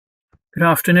Good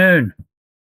afternoon.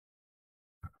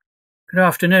 Good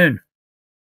afternoon.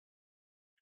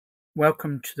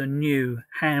 Welcome to the new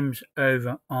Hams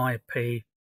over IP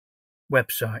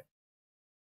website.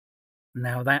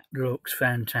 Now that looks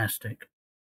fantastic.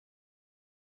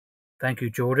 Thank you,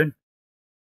 Jordan.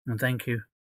 And thank you,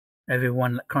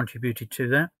 everyone that contributed to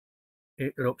that.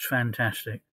 It looks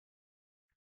fantastic.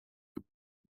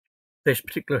 This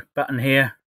particular button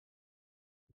here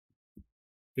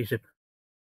is a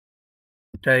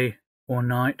day or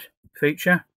night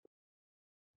feature.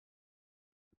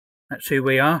 That's who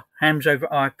we are. Hams over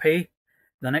IP,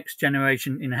 the next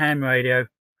generation in ham radio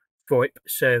VoIP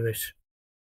service.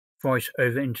 Voice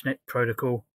over Internet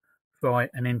Protocol via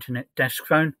an Internet desk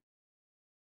phone,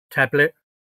 tablet,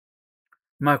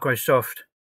 Microsoft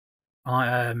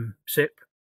SIP,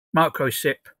 micro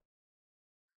SIP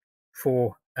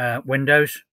for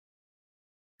Windows,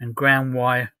 and ground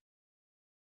wire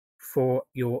for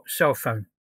your cell phone.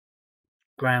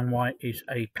 Ground wire is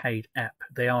a paid app.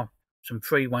 There are some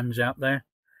free ones out there,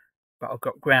 but I've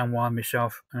got ground wire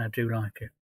myself and I do like it.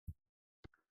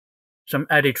 Some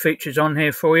added features on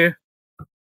here for you.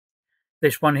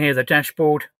 This one here, the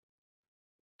dashboard,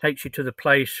 takes you to the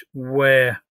place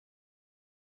where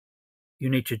you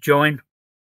need to join.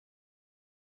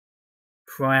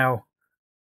 For our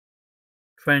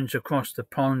friends across the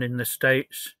pond in the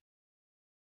States,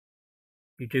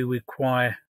 you do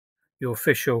require your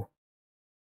official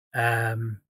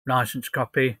license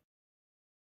copy.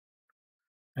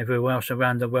 Everyone else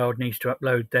around the world needs to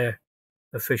upload their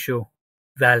official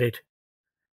valid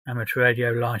amateur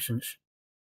radio license.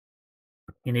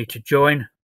 You need to join,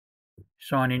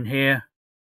 sign in here,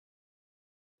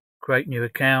 create new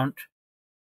account.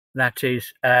 That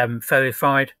is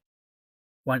verified.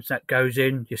 Once that goes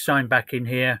in, you sign back in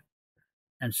here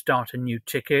and start a new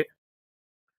ticket.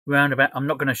 Roundabout, I'm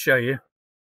not going to show you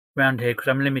round here because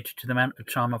I'm limited to the amount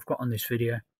of time I've got on this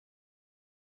video.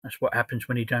 That's what happens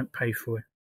when you don't pay for it.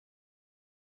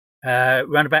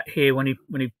 Round about here, when you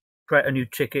create a new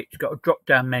ticket, it's got a drop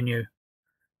down menu,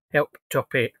 help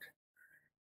topic.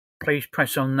 Please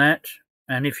press on that,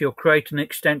 and if you're creating an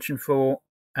extension for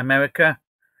America,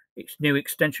 it's new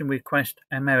extension request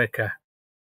America,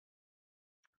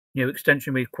 new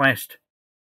extension request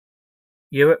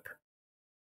Europe,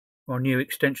 or new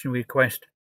extension request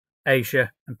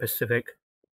Asia and Pacific,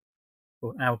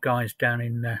 for our guys down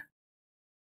in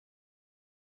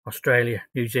Australia,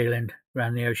 New Zealand,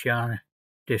 around the Oceania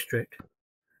district.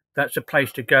 That's a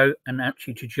place to go and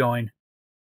actually to join.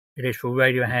 It is for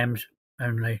radio hams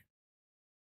only.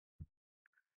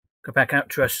 Go back out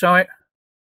to our site.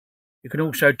 You can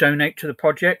also donate to the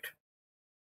project.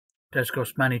 It does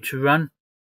cost money to run.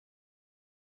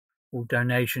 All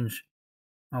donations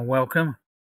are welcome,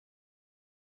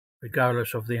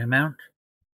 regardless of the amount.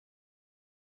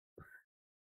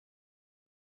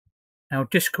 Our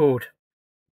Discord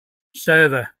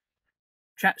server,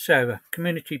 chat server,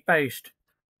 community-based,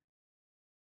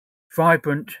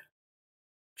 vibrant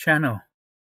channel.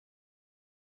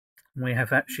 We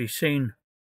have actually seen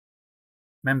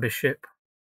membership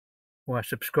or our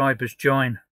subscribers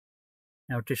join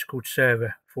our Discord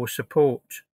server for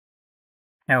support,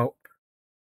 help,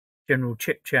 general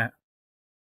chit-chat.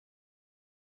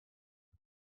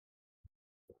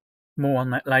 More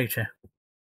on that later.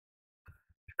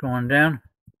 Let's go on down.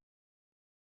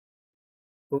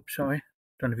 Oops, sorry.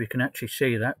 Don't know if you can actually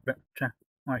see that, but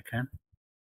I can.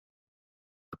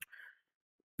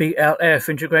 BLF,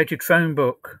 integrated phone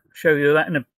book. Show you that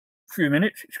in a few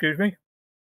minutes, excuse me.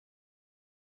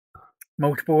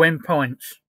 Multiple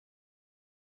endpoints.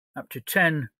 Up to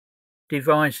 10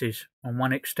 devices on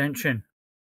one extension.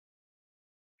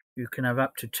 You can have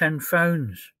up to 10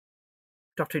 phones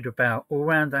dotted about all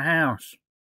around the house.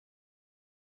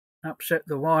 Upset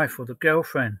the wife or the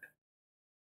girlfriend.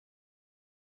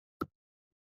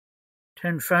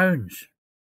 10 phones.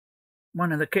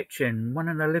 One in the kitchen, one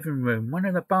in the living room, one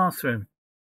in the bathroom.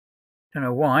 Don't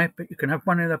know why, but you can have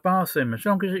one in the bathroom. As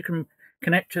long as it can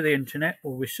connect to the internet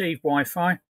or receive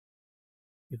Wi-Fi,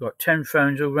 you've got 10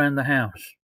 phones all around the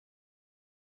house.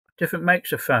 Different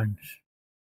makes of phones.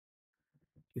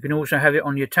 You can also have it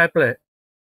on your tablet,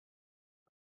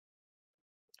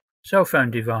 cell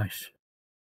phone device.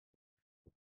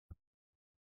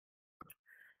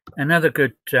 Another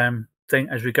good thing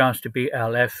as regards to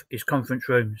BLF is conference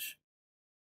rooms.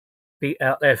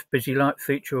 BLF Busy Light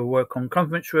feature will work on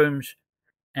conference rooms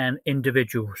and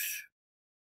individuals,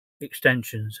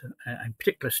 extensions, a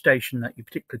particular station that you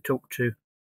particularly talk to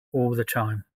all the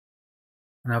time.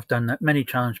 And I've done that many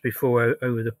times before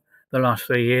over the last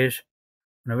 3 years.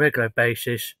 On a regular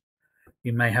basis,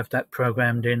 you may have that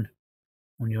programmed in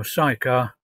on your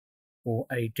sidecar or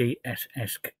a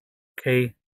DSS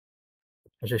key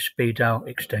as a speed dial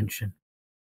extension.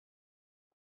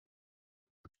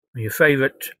 Your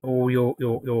favourite or your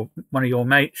one of your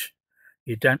mates,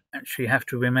 you don't actually have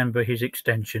to remember his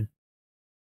extension.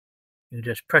 You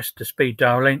just press the speed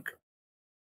dial link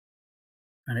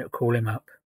and it'll call him up.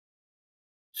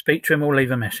 Speak to him or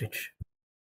leave a message.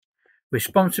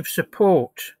 Responsive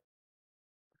support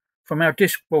from our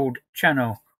Discord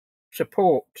channel.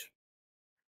 Support.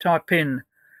 Type in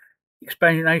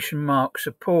explanation mark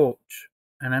support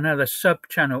and another sub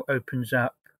channel opens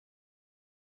up.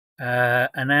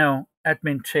 And our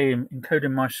admin team,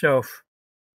 including myself,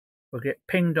 will get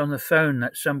pinged on the phone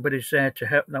that somebody's there to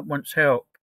help, that wants help.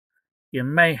 You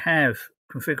may have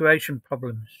configuration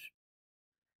problems.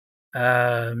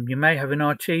 You may have an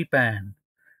RT ban.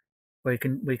 We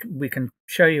can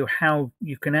show you how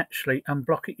you can actually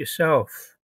unblock it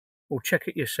yourself or check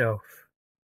it yourself.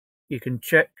 You can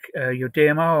check your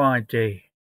DMR ID,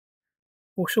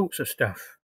 all sorts of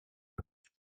stuff.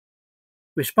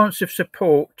 Responsive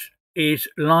support is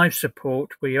live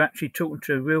support where you're actually talking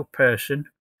to a real person.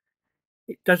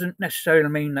 It doesn't necessarily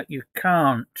mean that you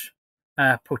can't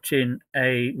put in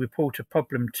a report a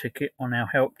problem ticket on our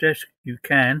help desk. You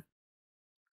can.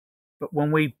 But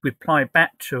when we reply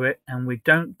back to it and we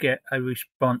don't get a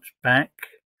response back,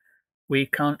 we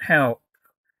can't help.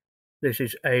 This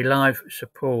is a live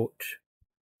support.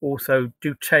 Also,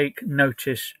 do take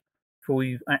notice who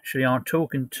you actually are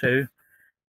talking to.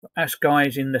 Us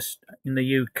guys in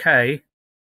the UK,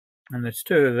 and there's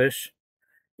two of us,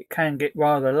 it can get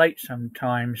rather late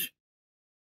sometimes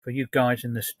for you guys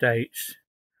in the States,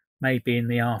 maybe in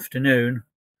the afternoon,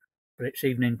 but it's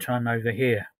evening time over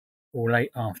here, or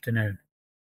late afternoon.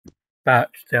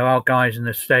 But there are guys in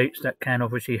the States that can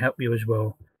obviously help you as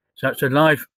well. So it's a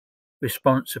live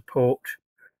response support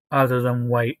other than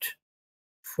wait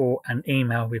for an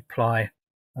email reply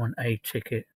on a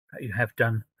ticket that you have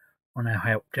done on our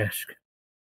help desk.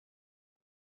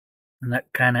 And that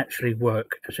can actually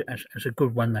work as a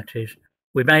good one, that is.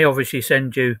 We may obviously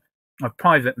send you a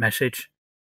private message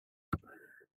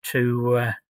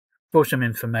to for some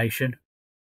information,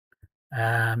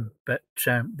 but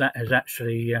that is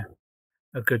actually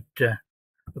a good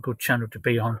channel to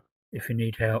be on if you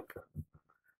need help.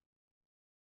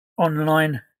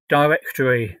 Online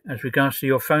directory as regards to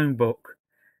your phone book,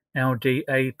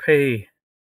 LDAP.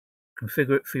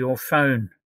 Configure it for your phone.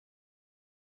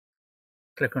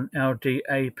 Click on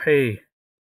LDAP.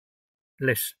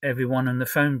 Lists everyone in the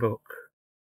phone book.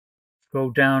 Scroll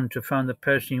down to find the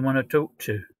person you want to talk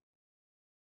to,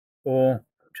 or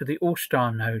to the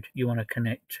AllStar node you want to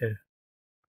connect to.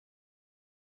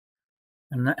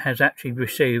 And that has actually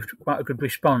received quite a good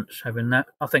response, having that.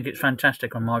 I think it's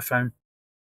fantastic on my phone.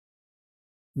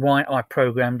 Why I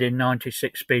programmed in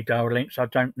 96 speed dial links, I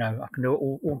don't know. I can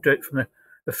all do it from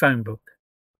the phone book.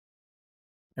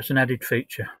 That's an added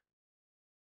feature.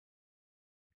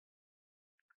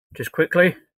 Just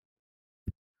quickly,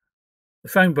 the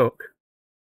phone book.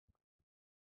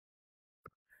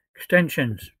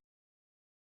 Extensions.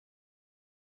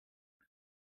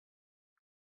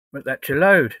 Wait that to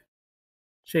load.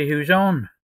 See who's on.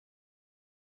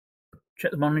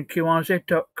 Check them on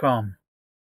qrz.com.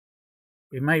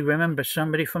 You may remember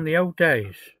somebody from the old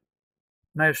days.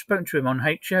 May have spoken to him on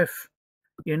HF.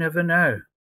 You never know.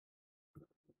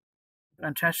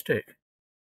 Fantastic.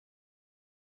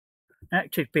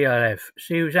 Active BLF.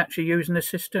 See who's actually using the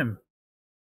system.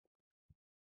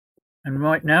 And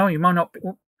right now, you might not be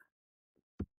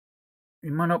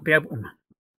able to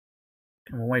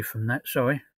come away from that.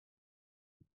 Sorry.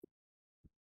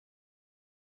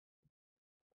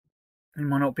 You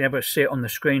might not be able to see it on the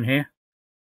screen here,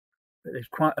 but there's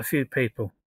quite a few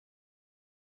people.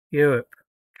 Europe,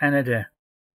 Canada,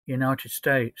 United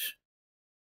States,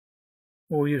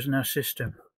 all using our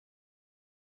system.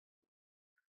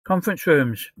 Conference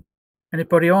rooms.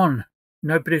 Anybody on?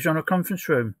 Nobody's on a conference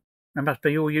room. They must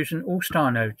be all using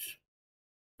AllStar nodes.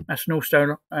 That's an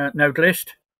AllStar node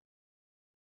list.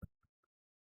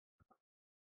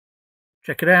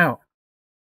 Check it out.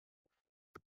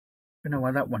 I don't know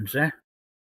why that one's there.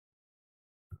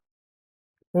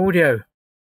 Audio.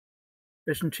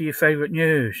 Listen to your favourite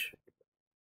news.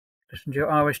 Listen to your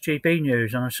RSGB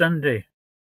news on a Sunday.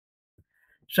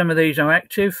 Some of these are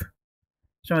active.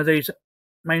 Some of these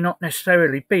may not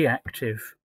necessarily be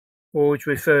active. Always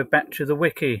refer back to the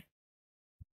wiki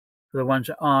for the ones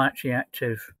that are actually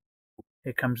active.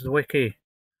 Here comes the wiki.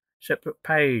 Separate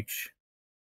page.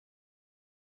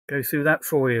 Go through that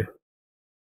for you.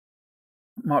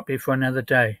 It might be for another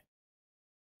day.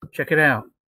 Check it out.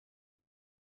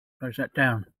 Close that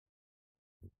down.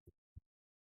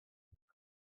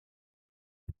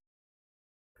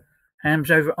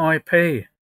 Hams over IP,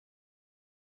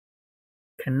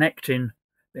 connecting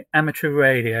the amateur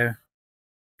radio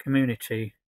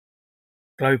community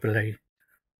globally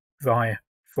via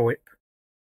HoIP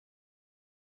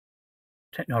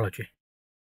technology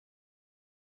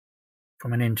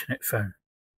from an internet phone.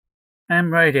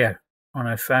 Ham radio on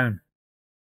a phone.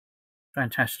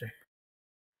 Fantastic.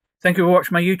 Thank you for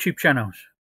watching my YouTube channels.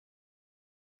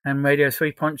 Ham Radio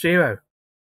 3.0.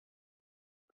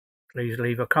 Please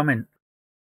leave a comment,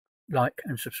 like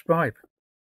and subscribe.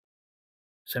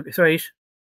 73s.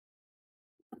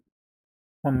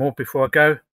 One more before I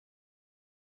go.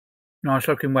 Nice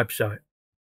looking website.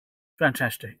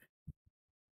 Fantastic.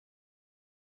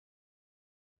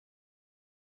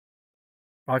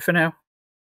 Bye for now.